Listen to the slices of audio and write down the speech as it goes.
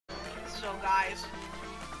So guys,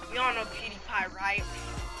 you all know Pewdiepie, right?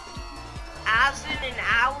 As in an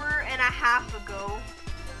hour and a half ago,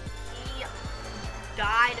 he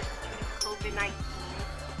died due to COVID-19.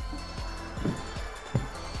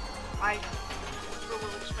 I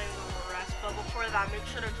will explain a little rest, but before that, make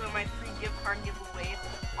sure to join my free gift card giveaway.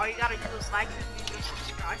 All you gotta do is like this video,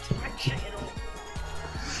 subscribe to my channel,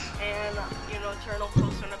 and turn on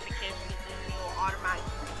post notifications, and you'll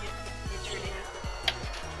automatically get entered in.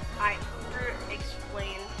 I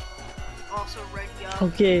explained. Also ready up.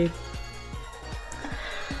 Okay.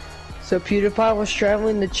 So PewDiePie was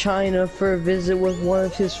traveling to China for a visit with one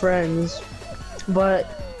of his friends,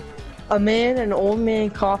 but an old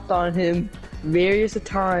man coughed on him various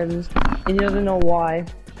times, and he doesn't know why.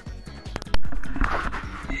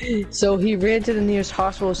 So he ran to the nearest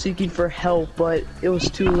hospital seeking for help, but it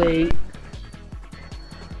was too late.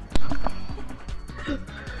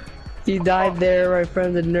 He died there right in front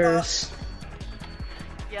of the nurse.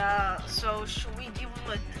 Yeah, so should we give them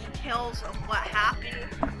the details of what happened?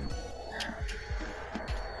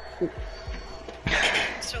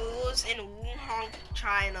 So it was in Wuhan,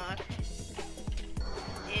 China,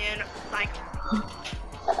 and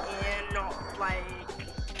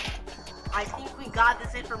I think we got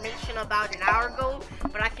this information about an hour ago,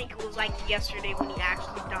 but I think it was like yesterday when he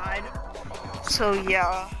actually died. So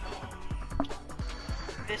yeah,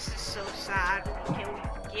 this is so sad. Can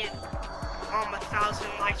we get 1,000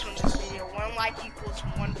 likes on this video? 1 like equals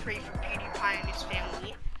 1 pray for PewDiePie and his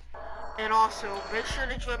family. And also, make sure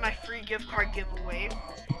to join my free gift card giveaway.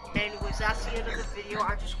 Anyways, that's the end of the video.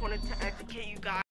 I just wanted to educate you guys.